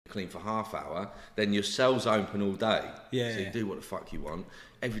clean for half hour, then your cell's open all day. Yeah. So you do what the fuck you want.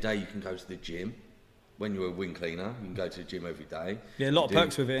 Every day you can go to the gym. When you're a wing cleaner, you can go to the gym every day. Yeah, a lot of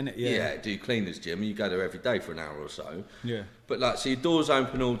perks with it, innit? Yeah, do cleaners gym, you go there every day for an hour or so. Yeah. But like, so your door's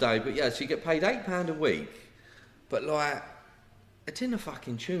open all day, but yeah, so you get paid £8 a week. But like, a tin of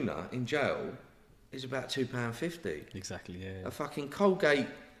fucking tuna in jail is about £2.50. Exactly, yeah. A fucking Colgate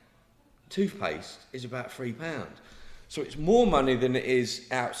toothpaste is about £3. So it's more money than it is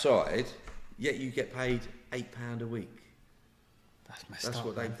outside, yet you get paid £8 a week. That's messed That's up.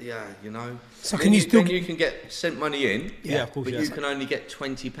 what they, yeah, you know. So then can you still? Then you can get sent money in, Yeah, of course. but Yeah. you can only get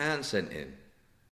 £20 sent in.